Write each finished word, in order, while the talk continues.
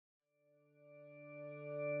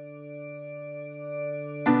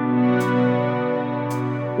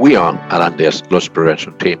We are Alandia's loss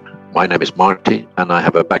prevention team. My name is Marty and I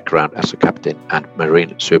have a background as a captain and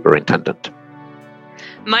marine superintendent.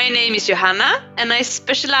 My name is Johanna and I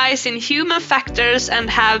specialize in human factors and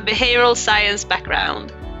have behavioral science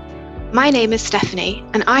background. My name is Stephanie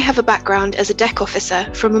and I have a background as a deck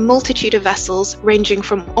officer from a multitude of vessels ranging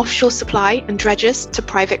from offshore supply and dredgers to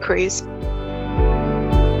private crews.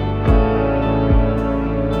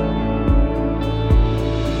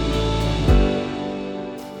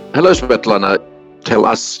 Hello Svetlana, tell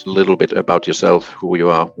us a little bit about yourself, who you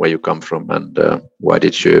are, where you come from, and why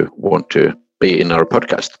did you want to be in our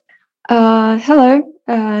podcast? Hello,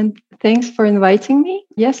 and thanks for inviting me.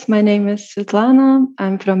 Yes, my name is Svetlana.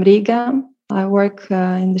 I'm from Riga. I work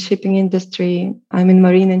in the shipping industry. I'm in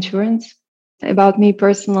marine insurance. About me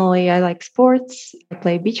personally, I like sports. I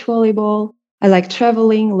play beach volleyball. I like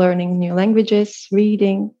traveling, learning new languages,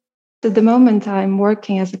 reading. At the moment, I'm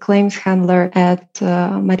working as a claims handler at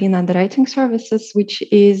Marine Underwriting Services, which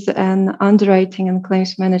is an underwriting and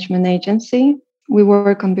claims management agency. We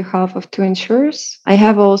work on behalf of two insurers. I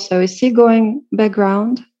have also a seagoing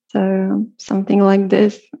background, so something like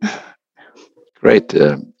this. Great.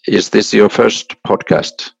 Is this your first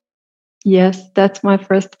podcast? Yes, that's my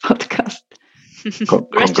first podcast.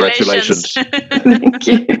 Congratulations. Thank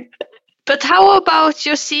you. But how about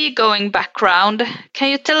your seagoing background?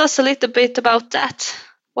 Can you tell us a little bit about that?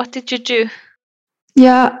 What did you do?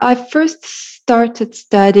 Yeah, I first started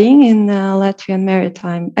studying in Latvian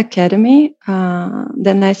Maritime Academy.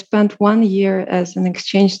 Then I spent 1 year as an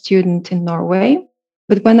exchange student in Norway.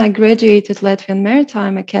 But when I graduated Latvian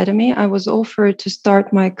Maritime Academy, I was offered to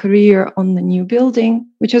start my career on the new building,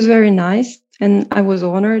 which was very nice. And I was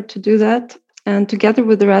honored to do that. And together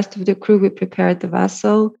with the rest of the crew, we prepared the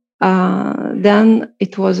vessel. Then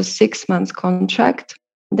it was a 6-month contract.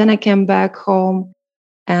 Then I came back home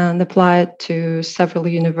and applied to several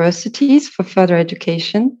universities for further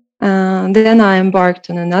education. Then I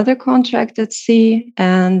embarked on another contract at sea.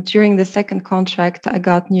 And during the second contract, I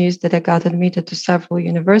got news that I got admitted to several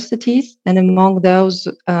universities. And among those,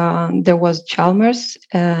 there was Chalmers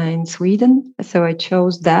in Sweden. So I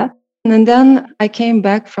chose that. And then I came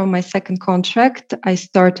back from my second contract. I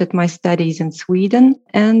started my studies in Sweden.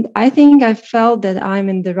 And I think I felt that I'm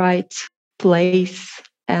in the right place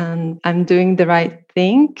and I'm doing the right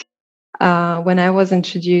thing. When I was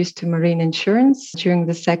introduced to marine insurance during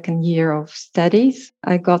the second year of studies,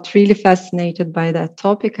 I got really fascinated by that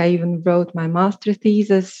topic. I even wrote my master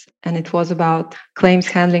thesis, and it was about claims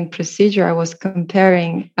handling procedure. I was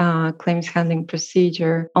comparing claims handling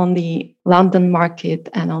procedure on the London market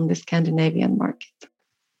and on the Scandinavian market.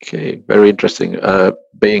 Okay, very interesting.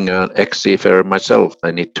 Being an ex-seafarer myself,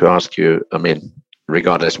 I need to ask you,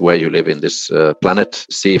 regardless where you live in this planet,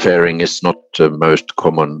 seafaring is not the most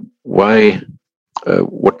common. Why?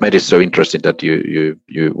 What made it so interesting that you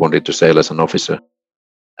wanted to sail as an officer?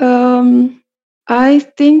 I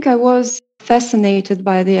think I was fascinated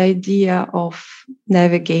by the idea of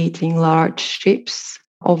navigating large ships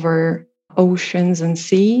over oceans and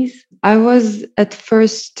seas. I was at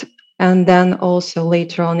first and then also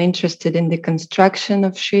later on interested in the construction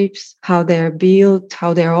of ships, how they're built,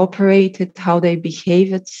 how they're operated, how they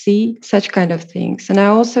behave at sea, such kind of things. And I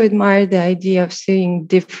also admire the idea of seeing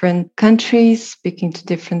different countries, speaking to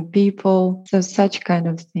different people, so such kind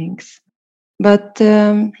of things. But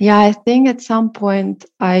I think at some point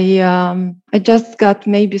I just got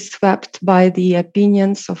maybe swept by the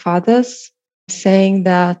opinions of others, saying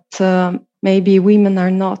that maybe women are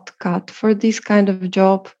not cut for this kind of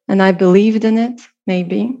job. And I believed in it,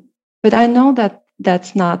 maybe. But I know that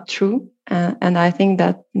that's not true. And I think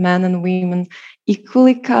that men and women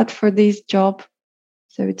equally cut for this job.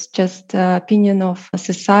 So it's just the opinion of a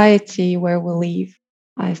society where we live,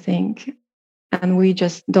 I think. And we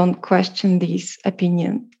just don't question this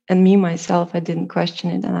opinion. And me, myself, I didn't question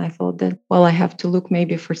it. And I thought that, well, I have to look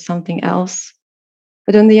maybe for something else.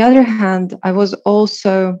 But on the other hand, I was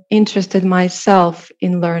also interested myself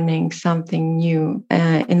in learning something new,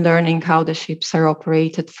 in learning how the ships are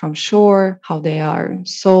operated from shore, how they are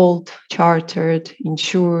sold, chartered,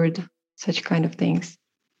 insured, such kind of things.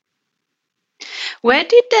 Where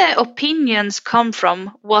did the opinions come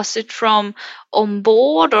from? Was it from on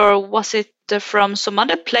board or was it from some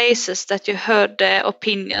other places that you heard the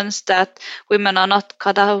opinions that women are not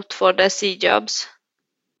cut out for the sea jobs?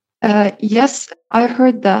 Yes, I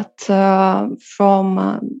heard that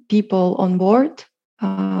from people on board,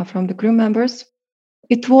 from the crew members.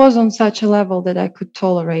 It was on such a level that I could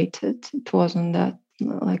tolerate it. It wasn't that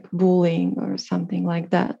like bullying or something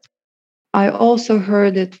like that. I also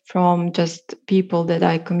heard it from just people that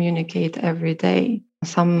I communicate every day.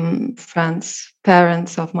 some friends,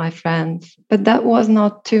 parents of my friends. But that was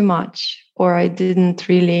not too much, or I didn't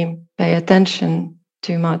really pay attention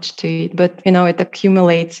too much to it. But, it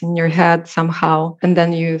accumulates in your head somehow. And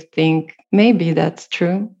then you think, maybe that's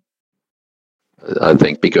true. I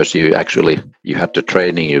think because you had the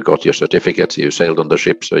training, you got your certificates, you sailed on the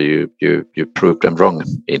ship, so you proved them wrong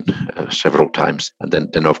in several times. And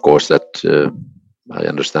then of course that I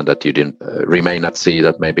understand that you didn't remain at sea.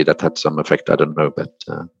 That maybe that had some effect. I don't know, but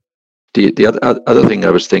the other thing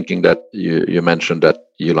I was thinking that you mentioned that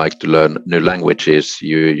you like to learn new languages.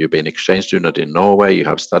 You've been exchange student in Norway. You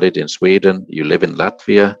have studied in Sweden. You live in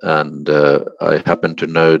Latvia, and I happen to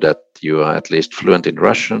know that you are at least fluent in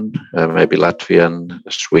Russian, maybe Latvian,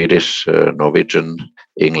 Swedish, Norwegian,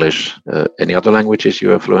 English. Any other languages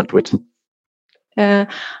you are fluent with?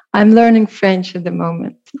 I'm learning French at the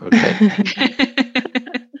moment. Okay.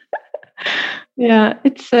 Yeah,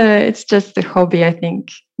 it's just a hobby, I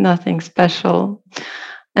think, nothing special.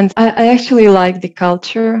 And I actually like the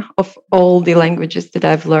culture of all the languages that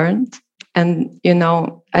I've learned. And,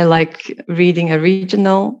 I like reading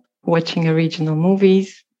original, watching original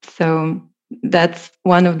movies. So that's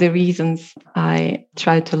one of the reasons I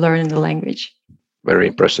try to learn the language. Very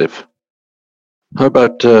impressive. How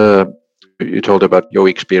about you told about your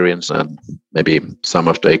experience and maybe some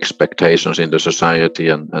of the expectations in the society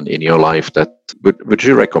and in your life. That would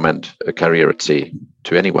you recommend a career at sea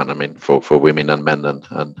to anyone? I mean, for women and men,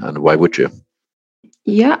 and why would you?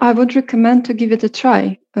 Yeah, I would recommend to give it a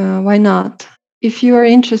try. Why not? If you are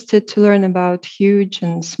interested to learn about huge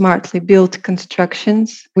and smartly built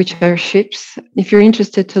constructions, which are ships, if you're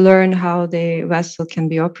interested to learn how the vessel can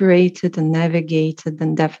be operated and navigated,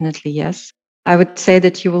 then definitely yes. I would say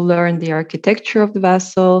that you will learn the architecture of the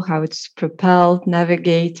vessel, how it's propelled,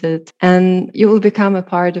 navigated, and you will become a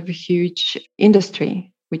part of a huge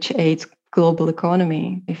industry which aids global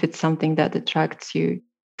economy if it's something that attracts you.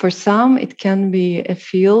 For some, it can be a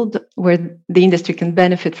field where the industry can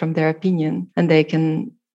benefit from their opinion and they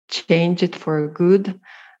can change it for good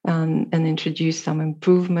and introduce some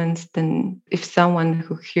improvements. Then if someone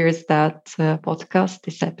who hears that podcast,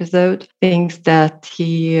 this episode, thinks that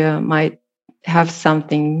he might have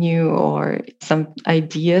something new or some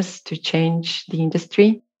ideas to change the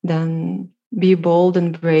industry, then be bold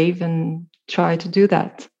and brave and try to do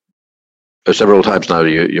that. Several times now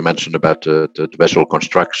you mentioned about the vessel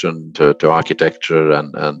construction, to architecture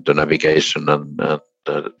and the navigation and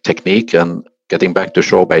the technique, and getting back to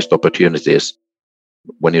shore-based opportunities.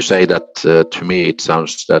 When you say that, to me it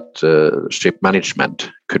sounds that ship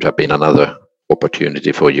management could have been another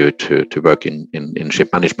opportunity for you to work in ship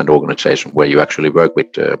management organization where you actually work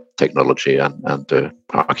with technology and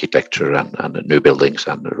architecture and new buildings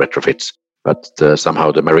and retrofits. But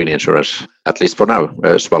somehow the marine insurance, at least for now,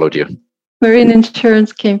 swallowed you. Marine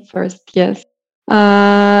insurance came first, yes.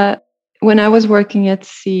 When I was working at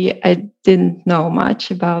sea, I didn't know much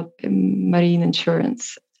about marine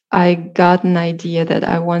insurance. I got an idea that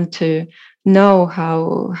I want to know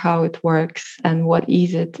how it works and what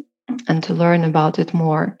is it, and to learn about it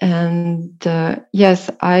more. And yes,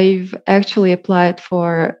 I've actually applied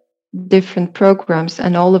for different programs,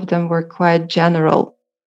 and all of them were quite general.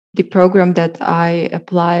 The program that I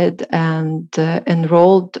applied and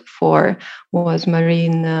enrolled for was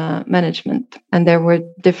marine management, and there were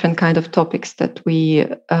different kind of topics that we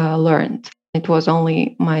learned. It was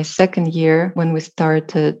only my second year when we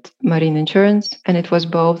started marine insurance, and it was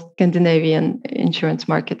both Scandinavian insurance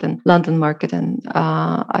market and London market, and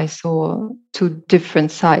I saw two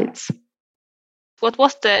different sides. What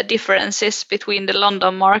was the differences between the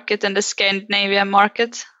London market and the Scandinavian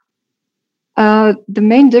market? The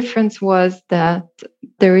main difference was that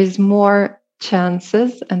there is more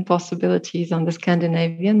chances and possibilities on the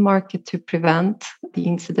Scandinavian market to prevent the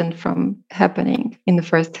incident from happening in the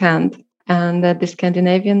first hand. And that the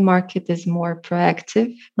Scandinavian market is more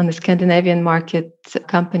proactive. On the Scandinavian market,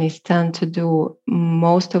 companies tend to do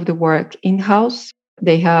most of the work in-house.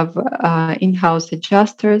 They have in-house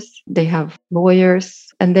adjusters, they have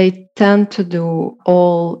lawyers, and they tend to do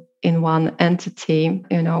all in one entity,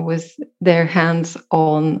 with their hands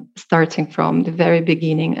on, starting from the very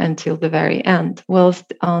beginning until the very end.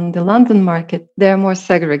 Whilst on the London market, they're more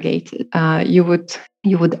segregated. You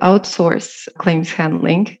would outsource claims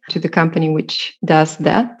handling to the company which does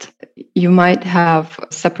that. You might have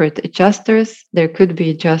separate adjusters. There could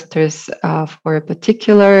be adjusters for a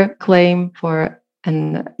particular claim, for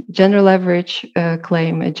a general average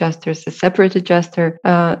claim, adjusters, a separate adjuster.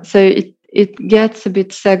 So it gets a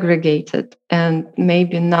bit segregated and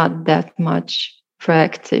maybe not that much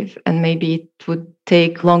proactive, and maybe it would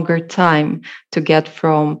take longer time to get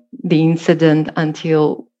from the incident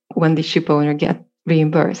until when the ship owner get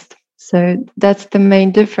reimbursed. So that's the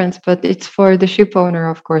main difference, but it's for the ship owner,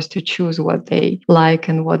 of course, to choose what they like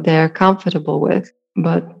and what they are comfortable with.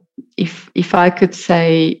 But if I could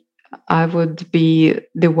say, I would be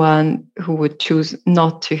the one who would choose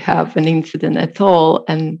not to have an incident at all.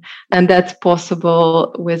 And that's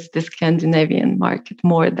possible with the Scandinavian market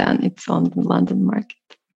more than it's on the London market,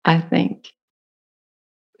 I think.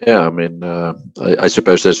 Yeah, I mean, I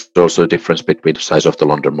suppose there's also a difference between the size of the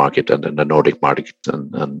London market and the Nordic market,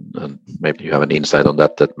 and maybe you have an insight on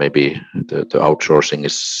that maybe the outsourcing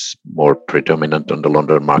is more predominant on the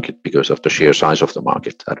London market because of the sheer size of the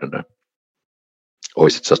market. I don't know. Or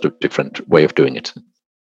is it just a different way of doing it?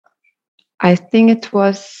 I think it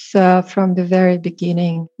was from the very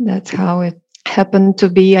beginning. That's how it happened to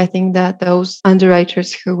be. I think that those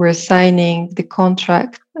underwriters who were signing the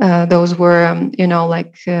contract, those were,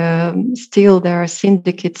 still there are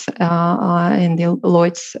syndicates in the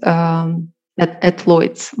Lloyd's at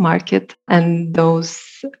Lloyd's market, and those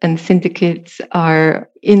syndicates are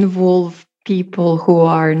involved people who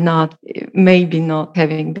are maybe not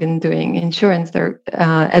having been doing insurance. They're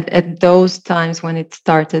at those times when it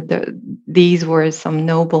started, these were some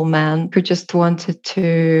noblemen who just wanted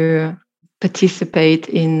to participate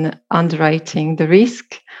in underwriting the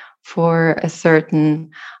risk for a certain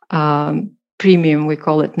premium, we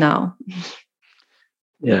call it now.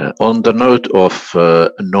 Yeah. On the note of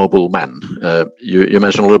noblemen, you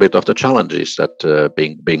mentioned a little bit of the challenges that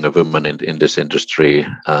being a woman in this industry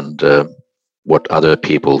and what other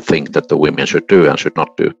people think that the women should do and should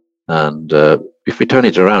not do. And if we turn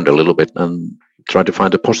it around a little bit and try to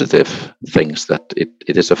find the positive things, that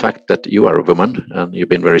it is a fact that you are a woman and you've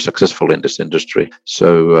been very successful in this industry.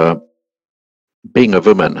 So being a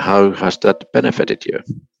woman, how has that benefited you?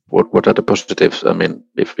 What are the positives? I mean,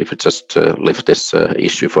 if it just lift this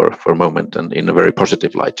issue for a moment and in a very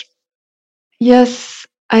positive light. Yes,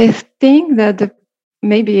 I think that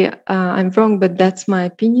maybe I'm wrong, but that's my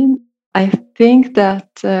opinion. I think that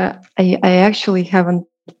I actually haven't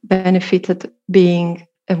benefited being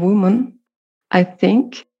a woman. I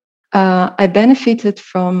think I benefited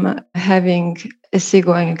from having a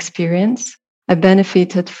seagoing experience. I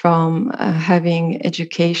benefited from having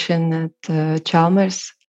education at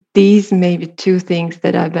Chalmers. These may be two things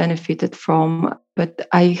that I benefited from, but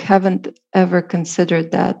I haven't ever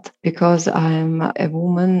considered that because I'm a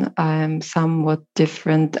woman, I'm somewhat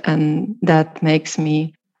different, and that makes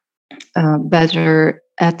me better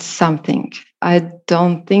at something. I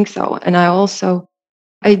don't think so. And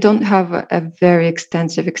I don't have a very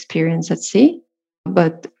extensive experience at sea.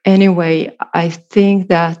 But anyway, I think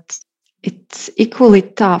that it's equally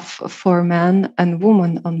tough for men and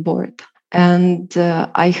women on board. And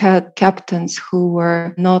I had captains who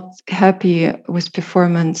were not happy with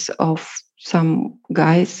performance of some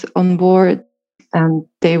guys on board, and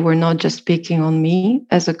they were not just speaking on me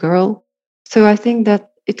as a girl. So I think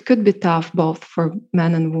that it could be tough both for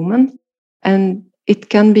men and women, and it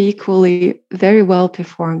can be equally very well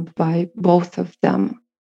performed by both of them.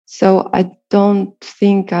 So I don't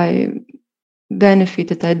think I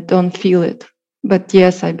benefited. I don't feel it. But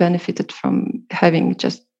yes, I benefited from having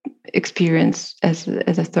just experience as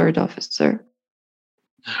a third officer.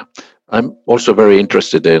 I'm also very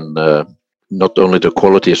interested in not only the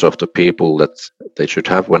qualities of the people that they should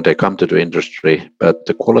have when they come to the industry, but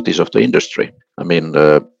the qualities of the industry. I mean,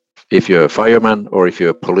 if you're a fireman or if you're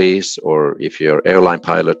a police or if you're an airline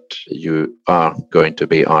pilot, you are going to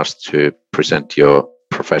be asked to present your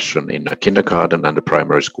profession in a kindergarten and a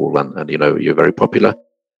primary school, and you're very popular.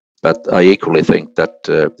 But I equally think that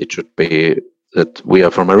it should be that we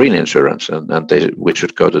are from marine insurance and we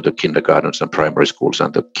should go to the kindergartens and primary schools,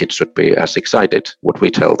 and the kids should be as excited what we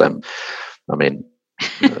tell them. I mean,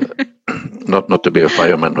 not to be a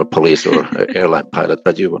fireman or police or airline pilot,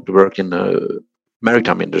 but you want to work in a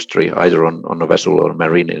maritime industry, either on a vessel or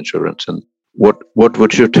marine insurance. And what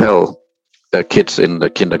would you tell the kids in the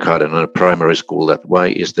kindergarten and primary school, that why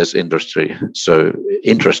is this industry so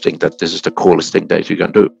interesting, that this is the coolest thing that you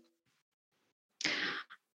can do?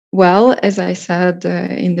 Well, as I said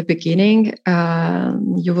in the beginning,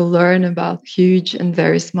 you will learn about huge and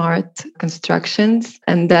very smart constructions,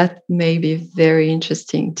 and that may be very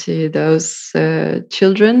interesting to those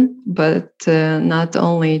children, but not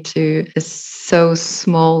only to so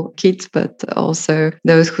small kids, but also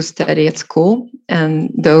those who study at school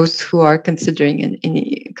and those who are considering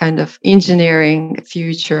any kind of engineering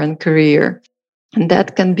future and career. And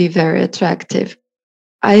that can be very attractive.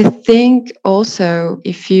 I think also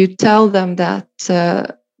if you tell them that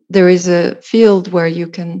there is a field where you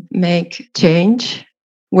can make change,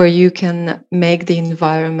 where you can make the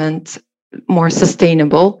environment more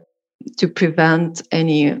sustainable to prevent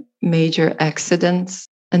any major accidents,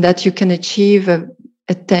 and that you can achieve a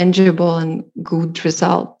tangible and good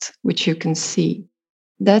result, which you can see.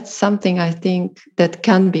 That's something I think that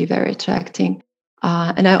can be very attracting.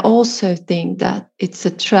 And I also think that it's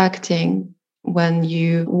attracting when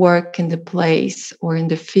you work in the place or in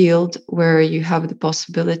the field where you have the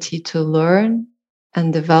possibility to learn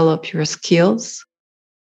and develop your skills.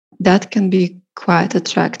 That can be quite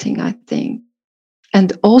attracting, I think.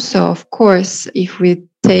 And also, of course, if we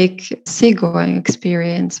take seagoing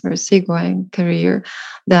experience or seagoing career,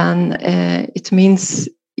 then it means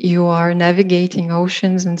you are navigating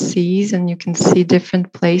oceans and seas, and you can see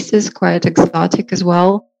different places, quite exotic as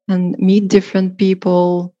well, and meet different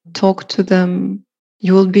people, talk to them.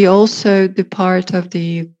 You will be also the part of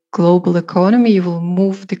the global economy. You will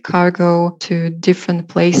move the cargo to different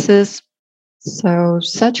places. So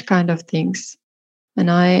such kind of things. And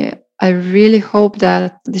I really hope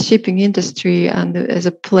that the shipping industry and as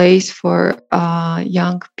a place for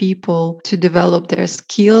young people to develop their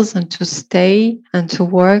skills and to stay and to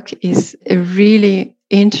work is a really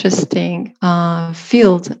interesting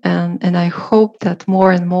field. And I hope that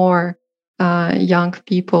more and more young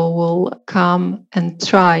people will come and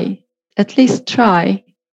try, at least try.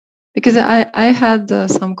 Because I had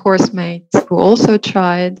some course mates who also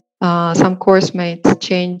tried. Some course mates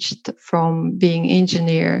changed from being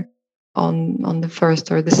engineer on the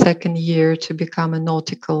first or the second year to become a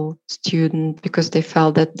nautical student because they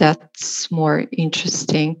felt that that's more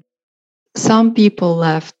interesting. Some people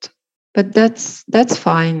left, but that's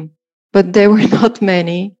fine. But there were not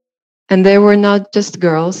many, and they were not just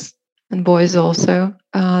girls, and boys also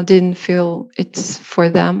didn't feel it's for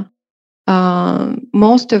them.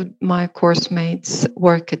 Most of my course mates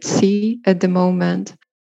work at sea at the moment.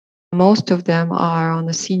 Most of them are on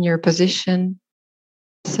a senior position.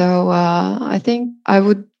 So I think I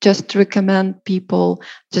would just recommend people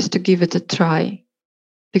just to give it a try,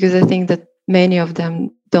 because I think that many of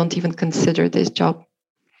them don't even consider this job.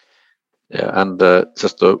 Yeah, and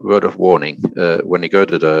just a word of warning, when you go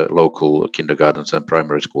to the local kindergartens and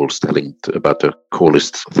primary schools telling about the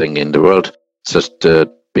coolest thing in the world, just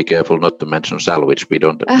be careful not to mention salvage. We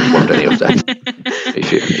don't want any of that.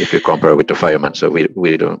 If you compare with the firemen, so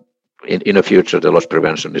we don't. In the future, the loss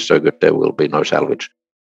prevention is so good, there will be no salvage.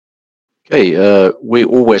 Okay, we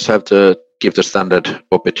always have to give the standard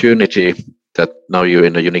opportunity that now you're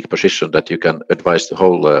in a unique position that you can advise the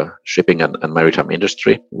whole shipping and maritime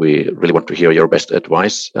industry. We really want to hear your best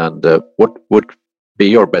advice. And what would be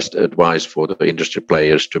your best advice for the industry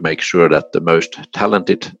players to make sure that the most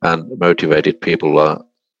talented and motivated people are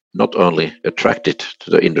not only attracted to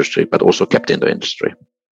the industry, but also kept in the industry?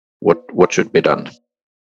 What should be done?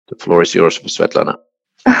 The floor is yours, Svetlana.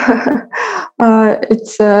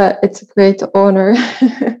 It's a great honor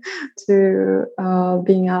to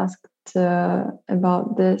being asked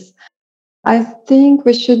about this. I think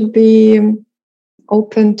we should be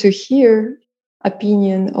open to hear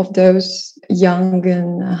opinion of those young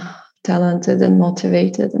and talented and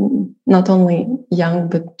motivated, and not only young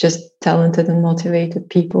but just talented and motivated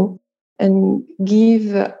people, and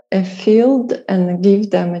give a field and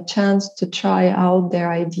give them a chance to try out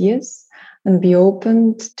their ideas and be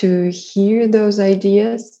open to hear those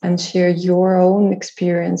ideas and share your own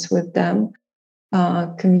experience with them.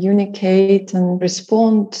 Communicate and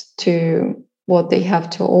respond to what they have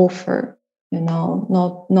to offer.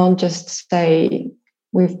 Not just say,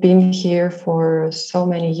 we've been here for so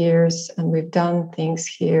many years and we've done things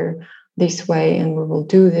here this way and we will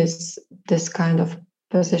do this kind of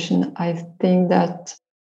position. I think that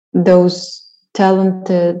those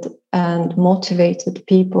talented and motivated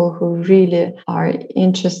people who really are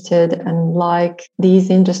interested and like this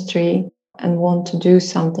industry and want to do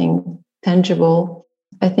something tangible,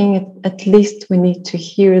 I think at least we need to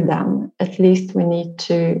hear them. At least we need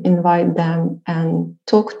to invite them and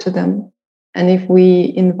talk to them. And if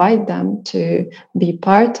we invite them to be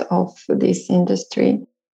part of this industry,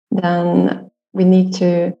 then we need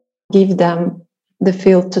to give them the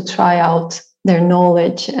field to try out their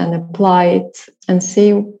knowledge and apply it and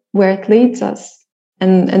see where it leads us.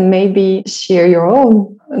 And maybe share your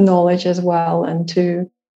own knowledge as well, and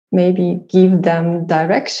to maybe give them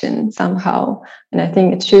direction somehow. And I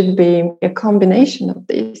think it should be a combination of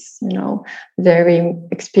this, very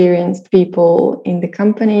experienced people in the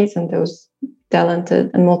companies and those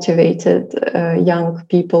talented and motivated young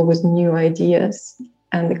people with new ideas.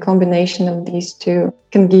 And the combination of these two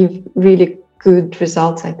can give really good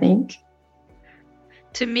results, I think.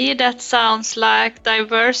 To me, that sounds like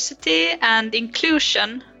diversity and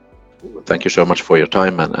inclusion. Thank you so much for your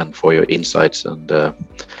time and for your insights, and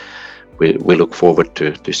we look forward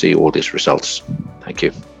to see all these results. Thank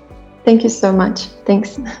you. Thank you so much.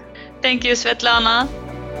 Thanks. Thank you, Svetlana.